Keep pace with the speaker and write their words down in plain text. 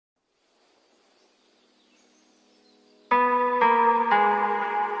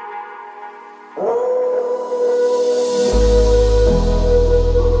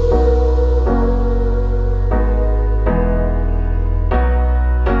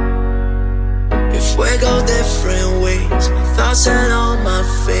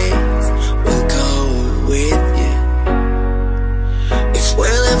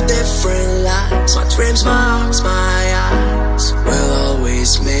same smiles, my eyes will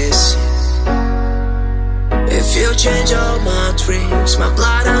always miss you. If you change all my dreams, my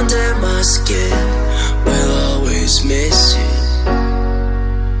blood under my skin will always miss you.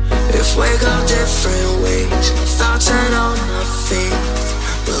 If we go different ways, my thoughts and all my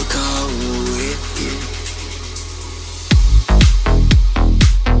faith will go with you.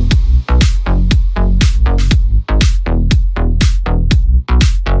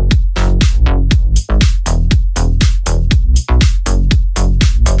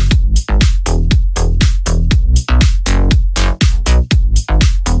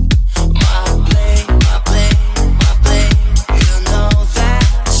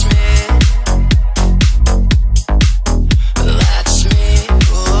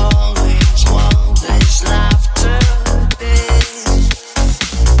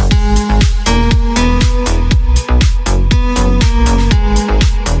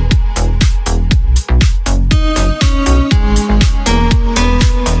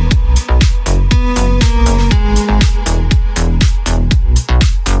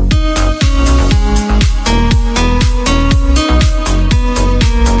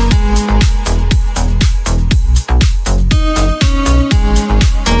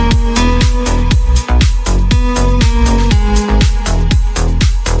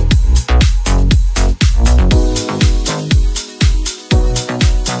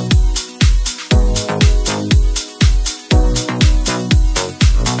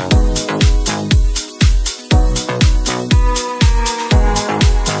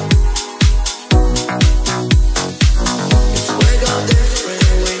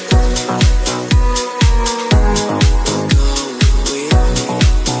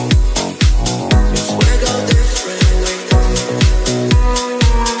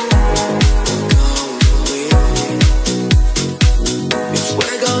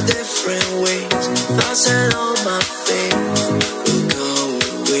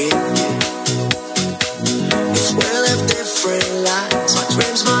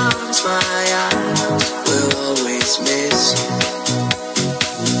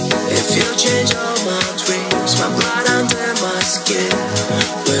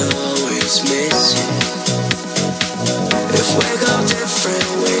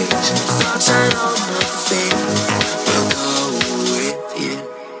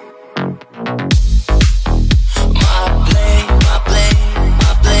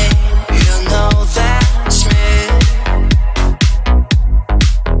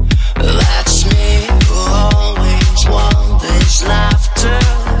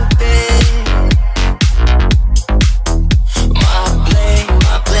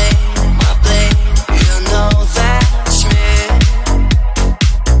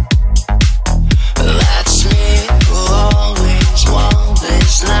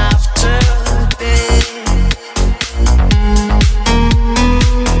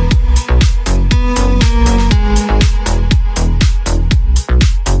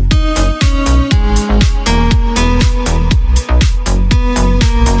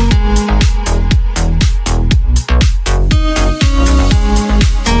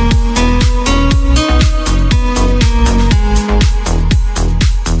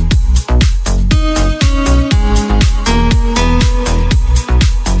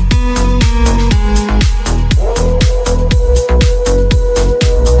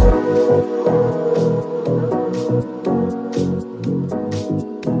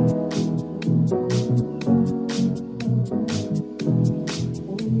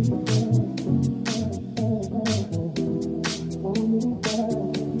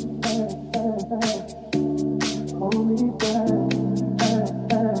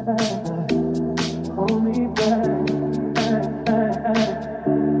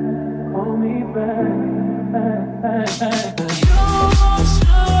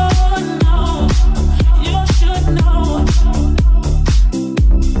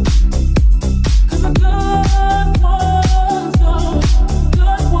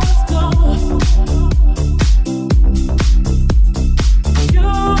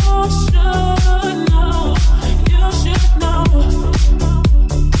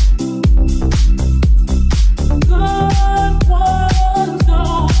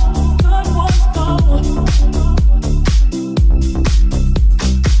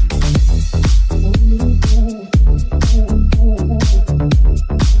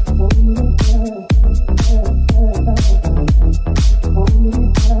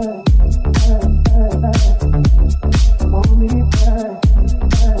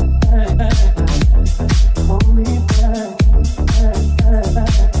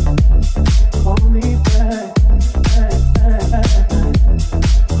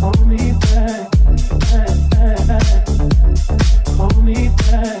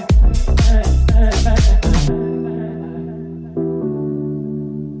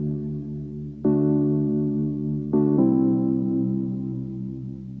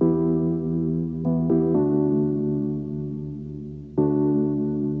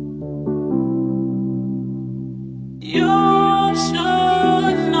 You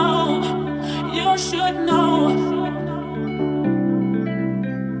should know, you should know.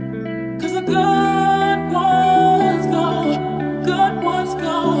 'Cause the good ones go, good ones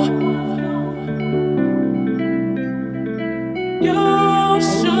go. You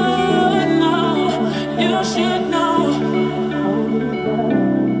should know, you should know.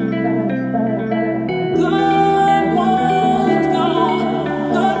 Good ones go,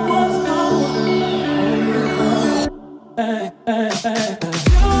 good ones go. Hey, hey, hey.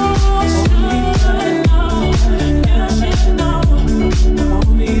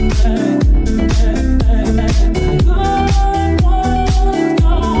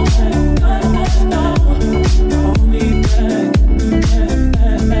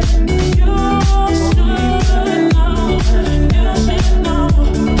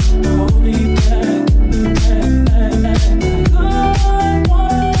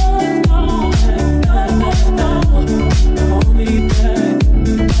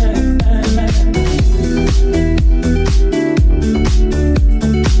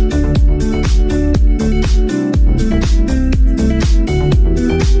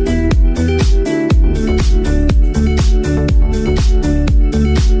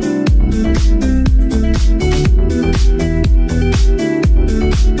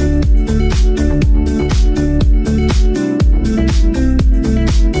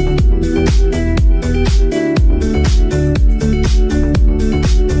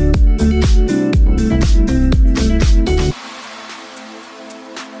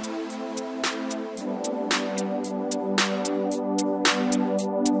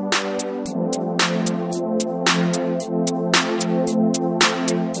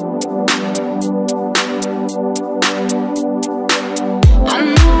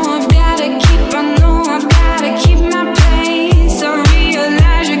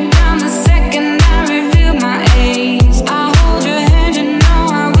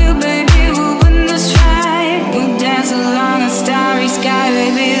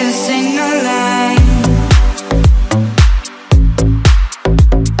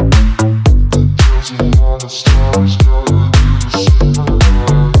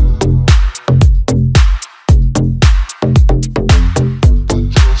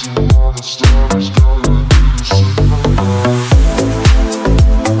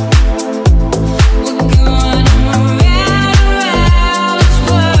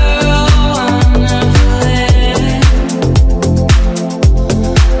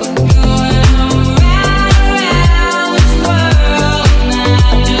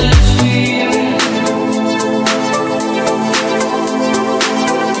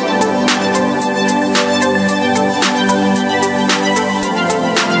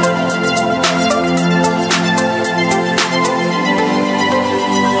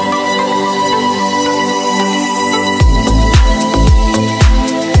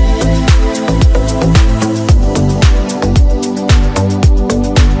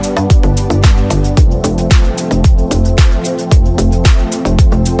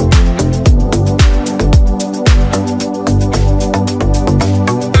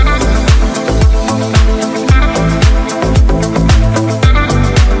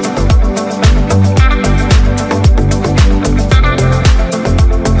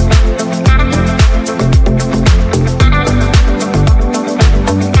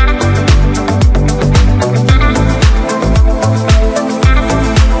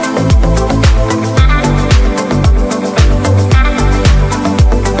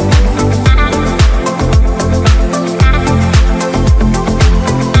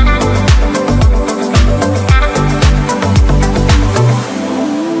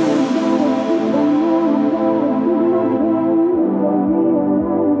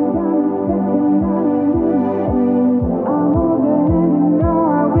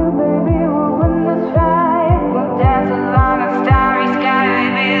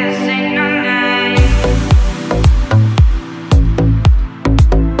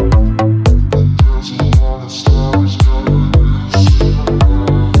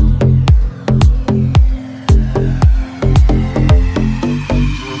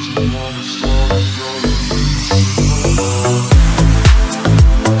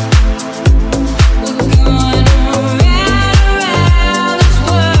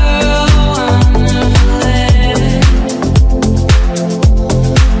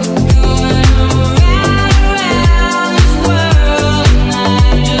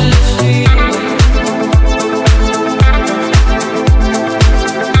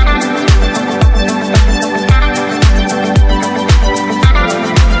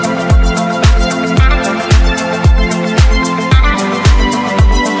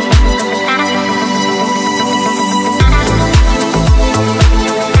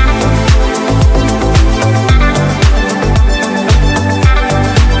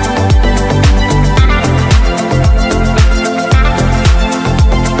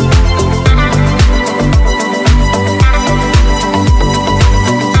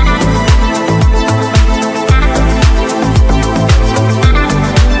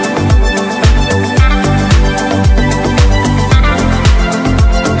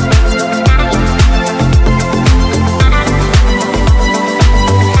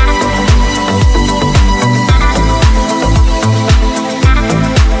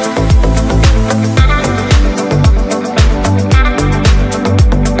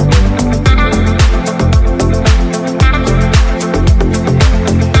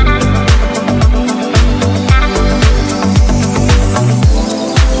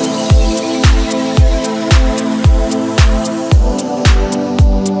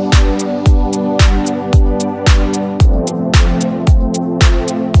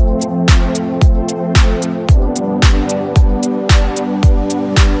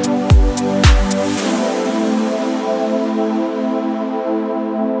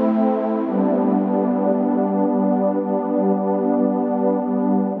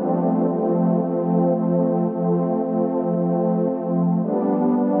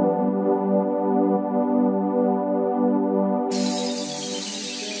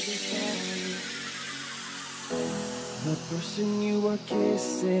 person you were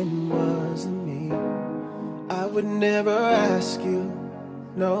kissing wasn't me, I would never ask you,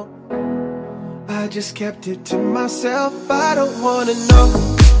 no. I just kept it to myself. I don't wanna know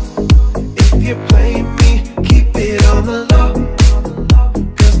if you're playing me, keep it on the low.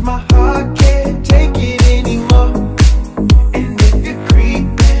 Cause my heart can't take it anymore. And if you're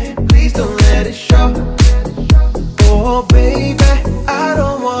creeping, please don't let it show. Oh baby, I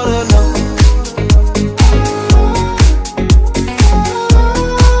don't wanna know.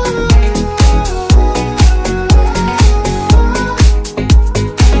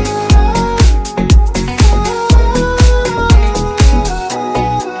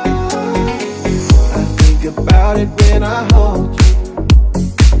 When I hold you,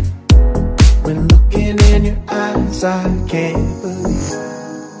 when looking in your eyes, I can't believe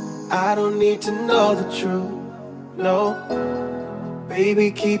I don't need to know the truth, no. Baby,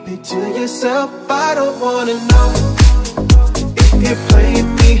 keep it to yourself. I don't wanna know if you're playing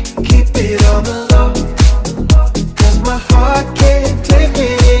me, keep it on the low. Cause my heart can't take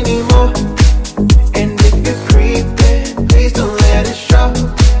it anymore. And if you're creeping, please don't let it show.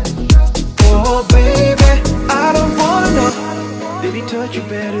 Oh baby, I don't wanna know. Did he touch you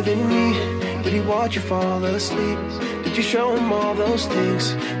better than me? Did he watch you fall asleep? Did you show him all those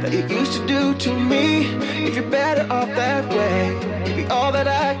things that you used to do to me? If you're better off that way, maybe all that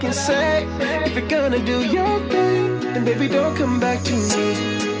I can say. If you're gonna do your thing, then baby don't come back to me.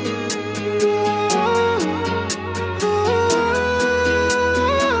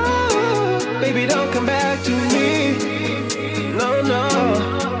 Baby don't come back to me. No, no.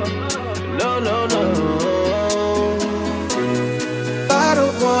 No, no, no. I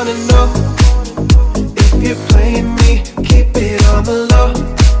don't wanna know if you're playing me, keep it on the low.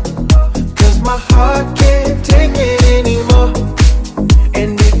 Cause my heart can't take it anymore.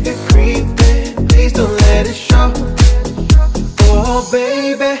 And if you're creeping, please don't let it show. Oh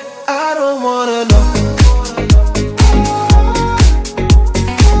baby, I don't wanna know.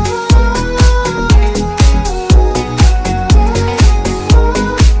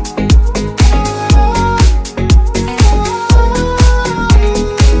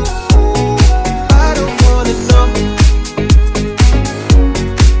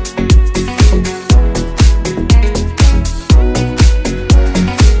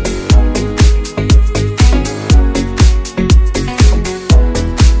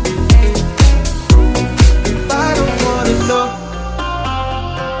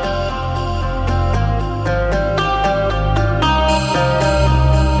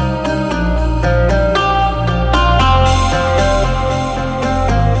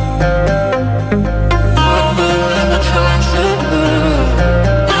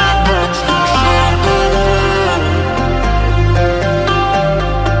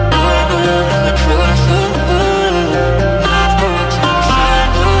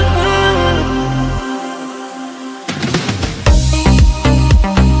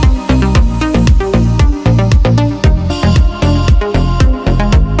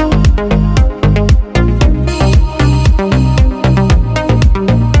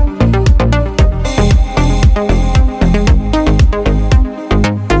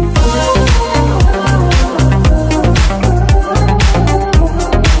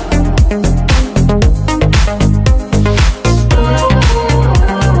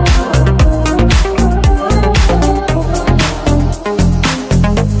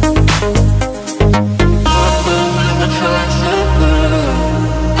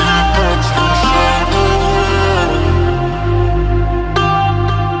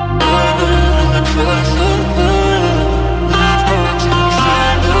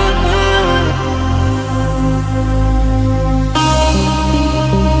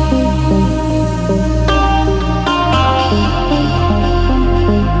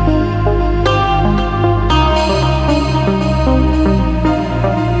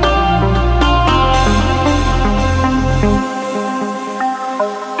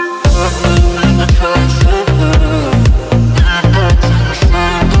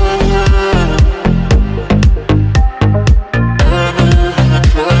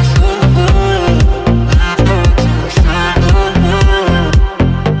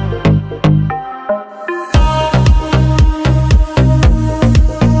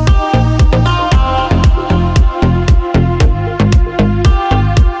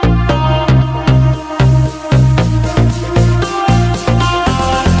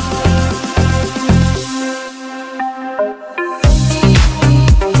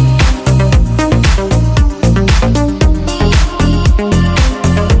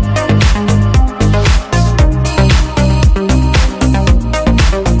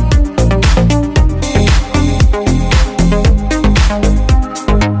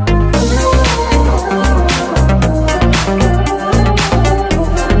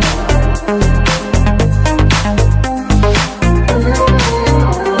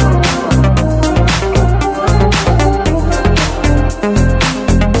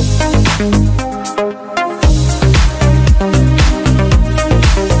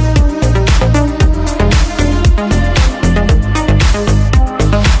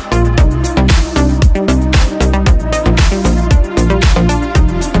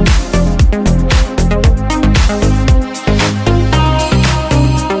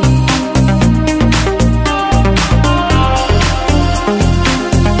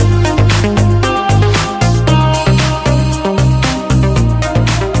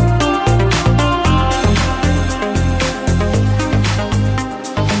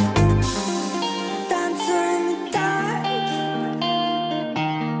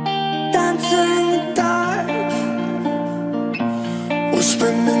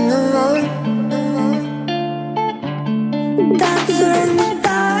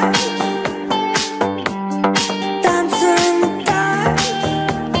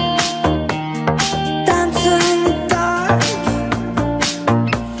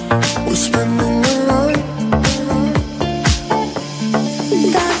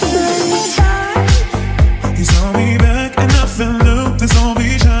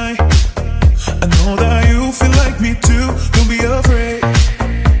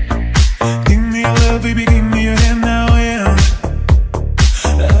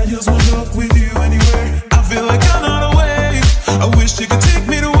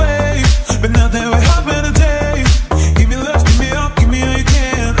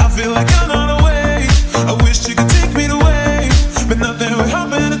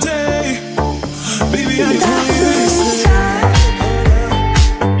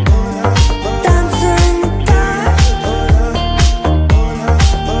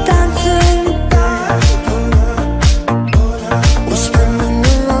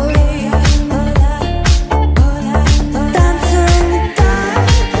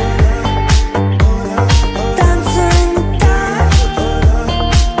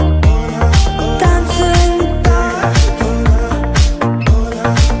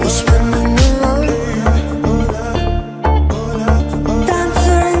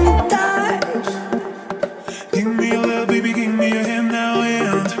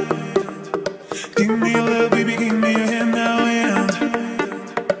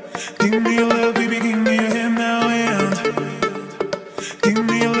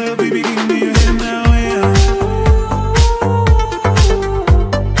 love, baby, give me your hand now, yeah.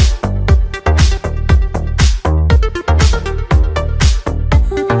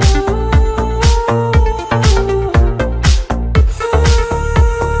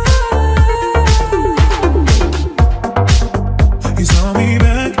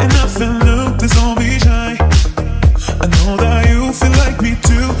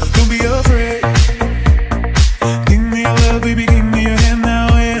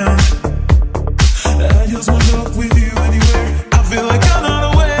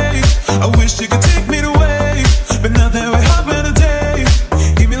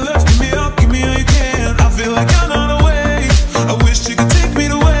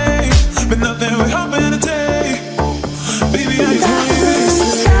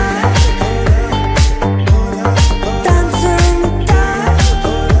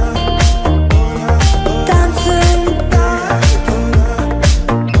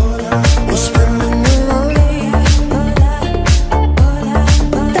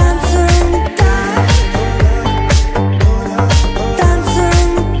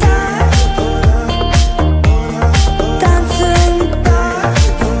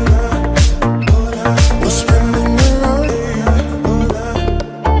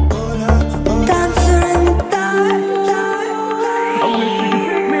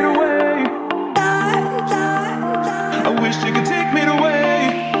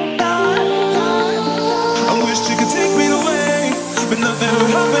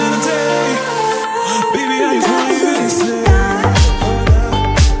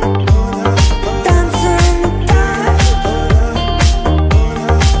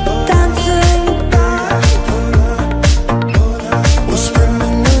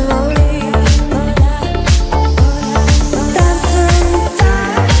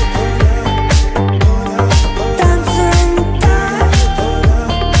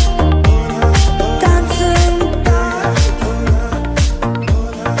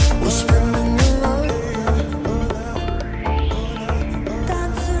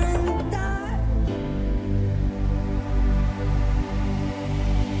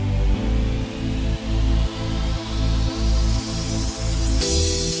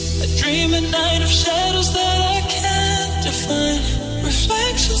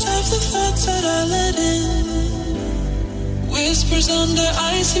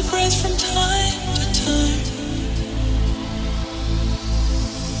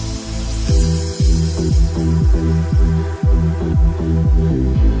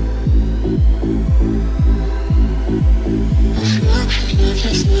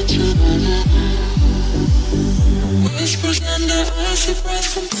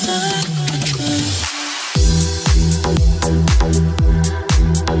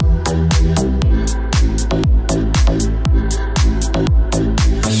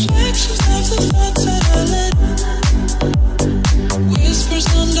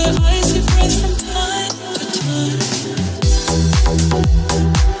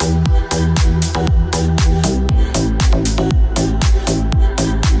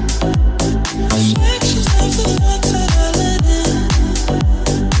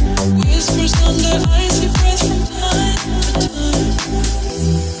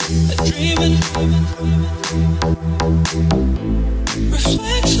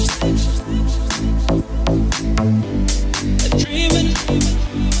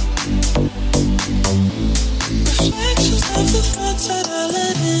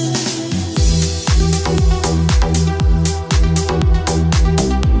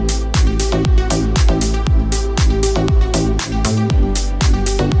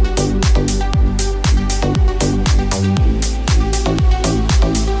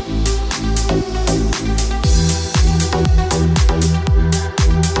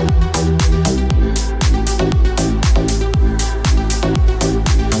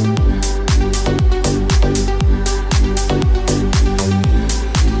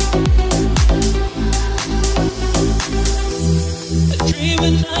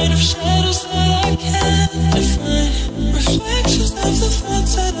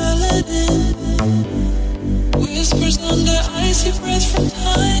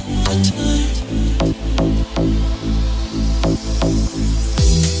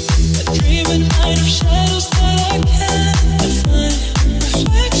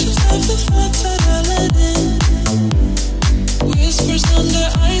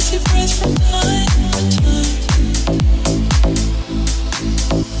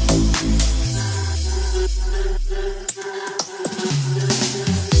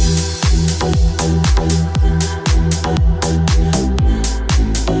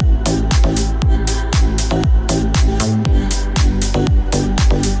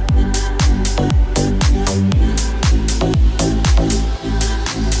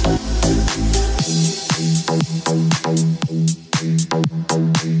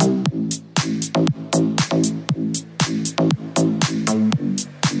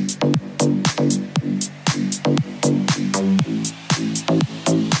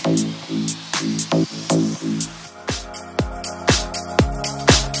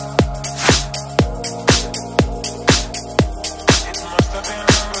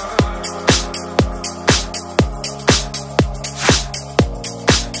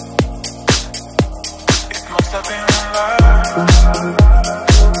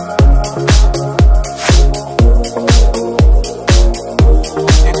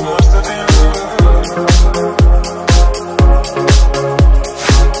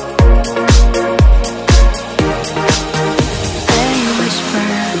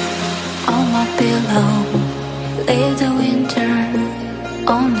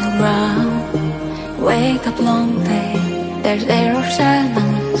 around. Wake up lonely, there's air of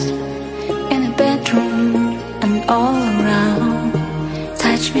silence in the bedroom and all around.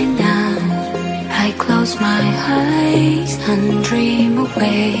 Touch me down, I close my eyes and dream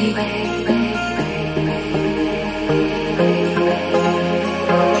away.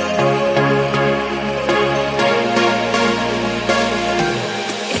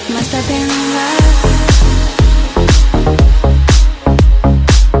 It must have been love.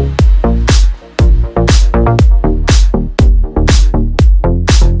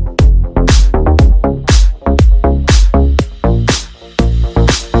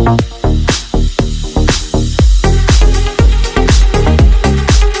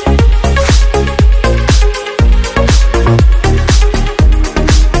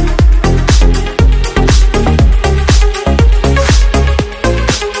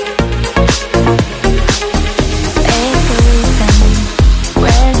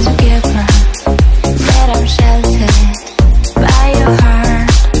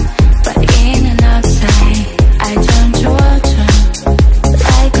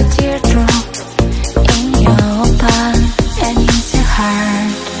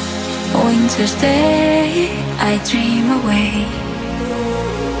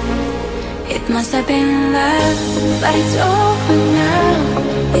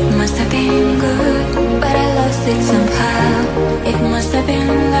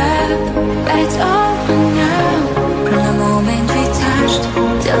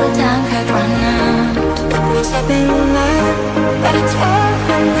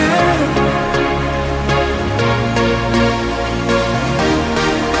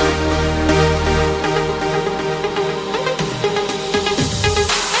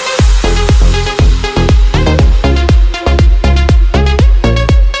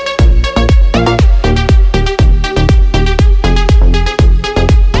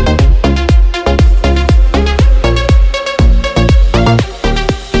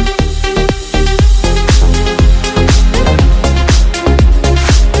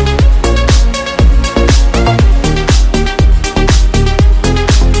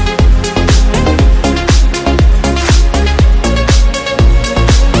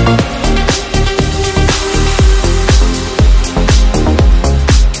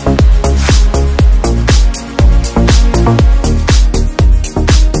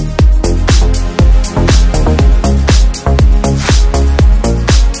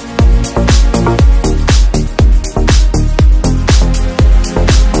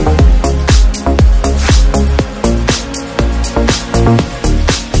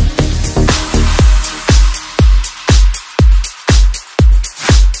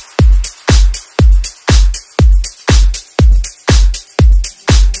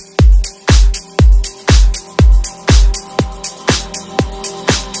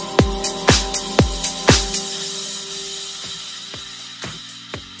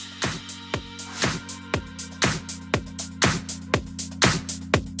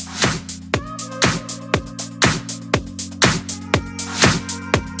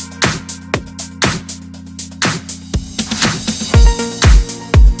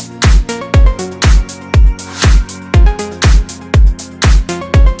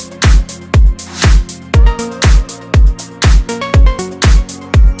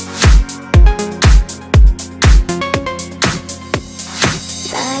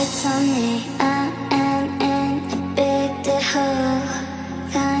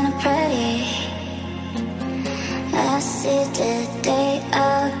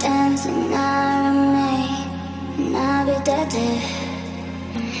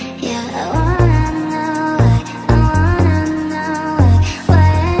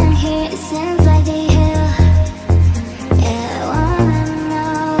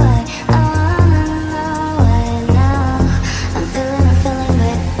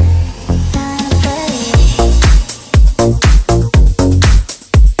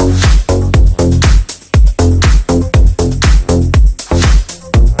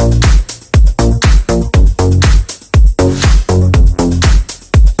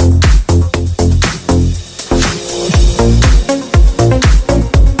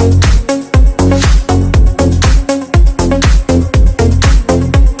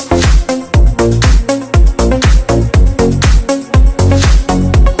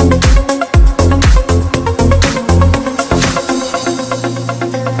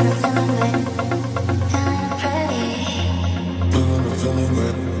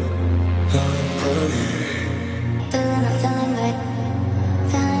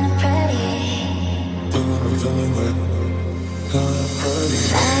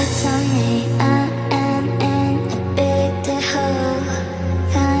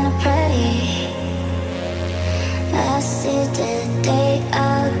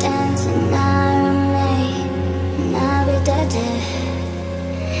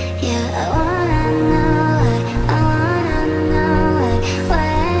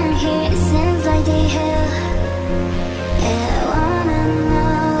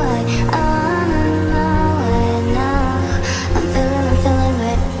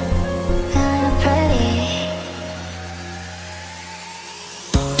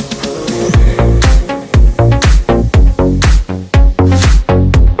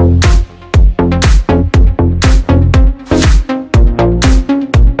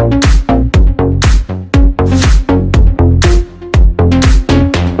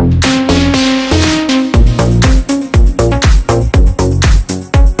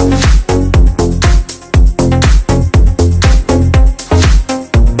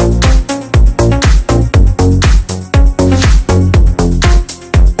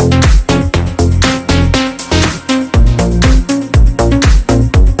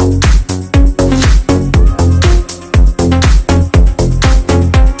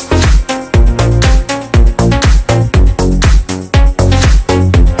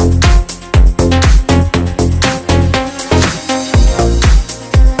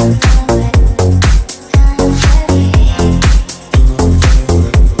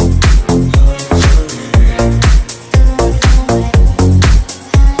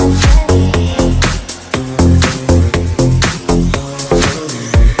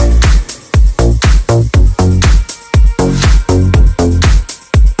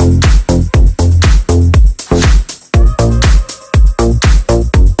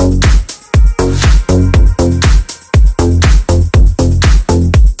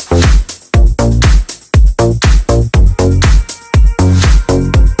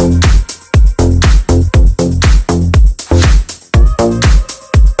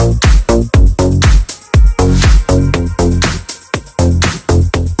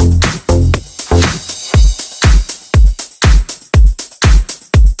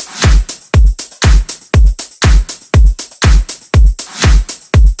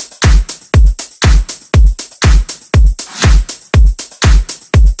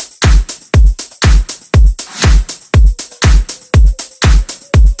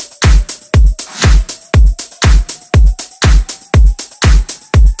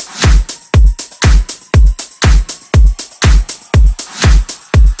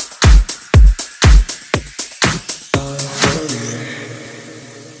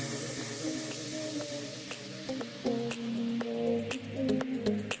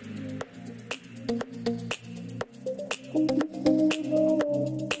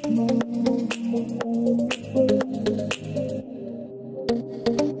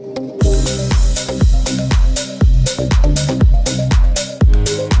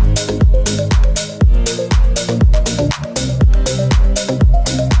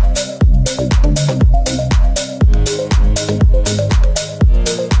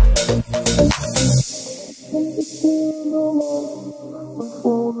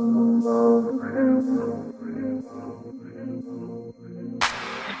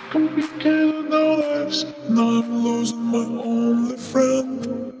 Don't be killing our lives. Now I'm losing my only friend.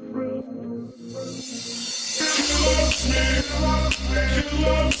 She loves me, he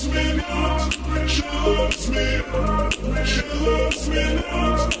loves me now. She loves me, she loves me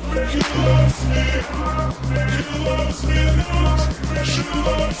now. He loves me, he loves me now. She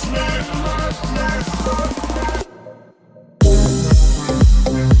loves me.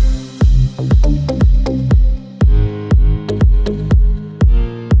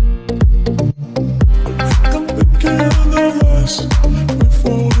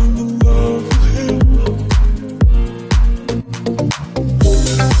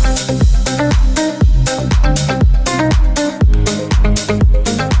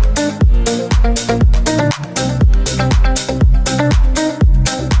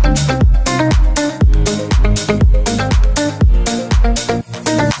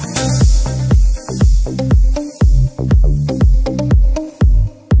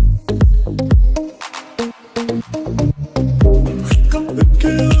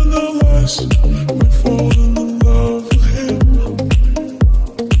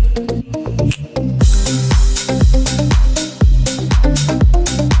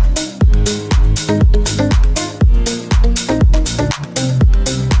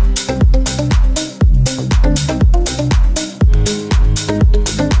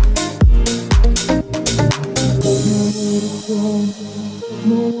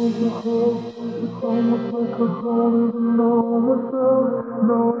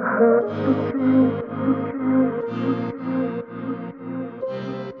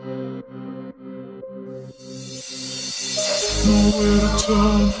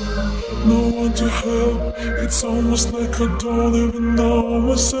 It's almost like I don't even know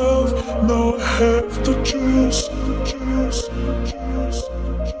myself. Now I have to choose. She loves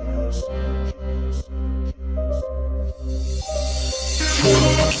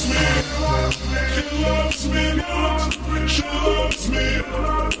me, he loves me now. She loves me,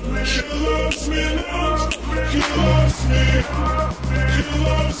 she loves me now. He loves me, he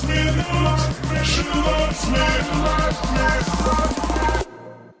loves me now. She loves me.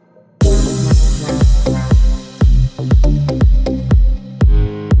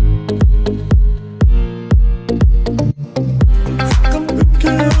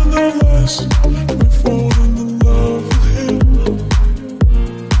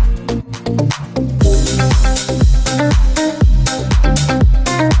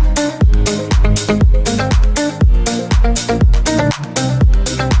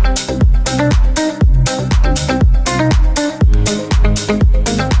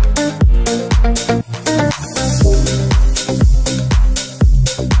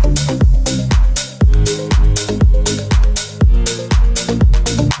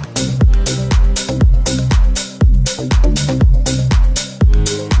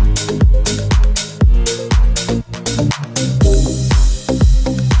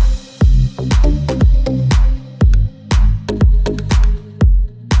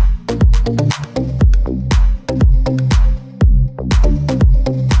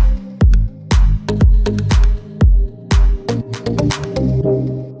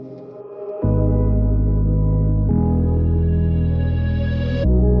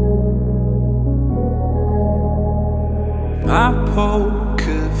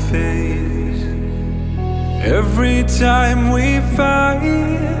 Every time we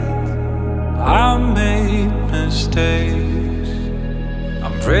fight, I made mistakes.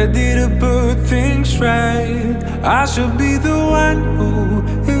 I'm ready to put things right. I should be the one who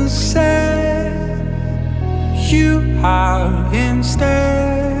is sad. You are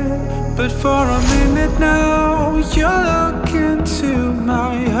instead. But for a minute now, you look into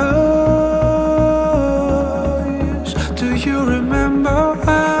my eyes. Do you remember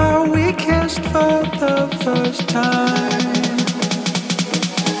how we kissed for the first time?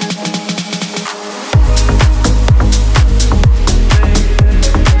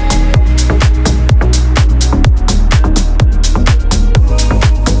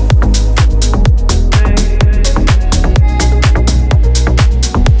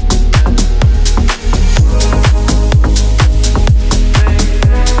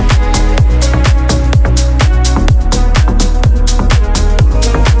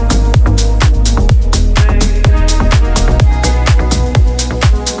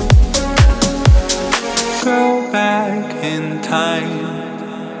 Back in time,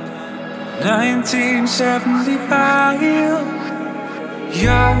 1975,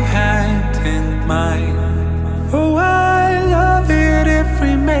 your hand in mine. Oh, I love it if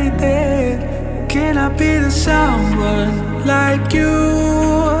we made it. Can I be the someone like you.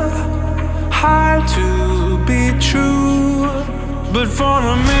 Hard to be true, but for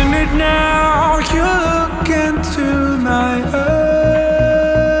a minute now you look into my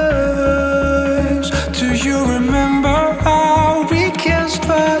eyes. Do you remember how we kissed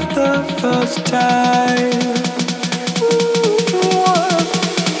for the first time?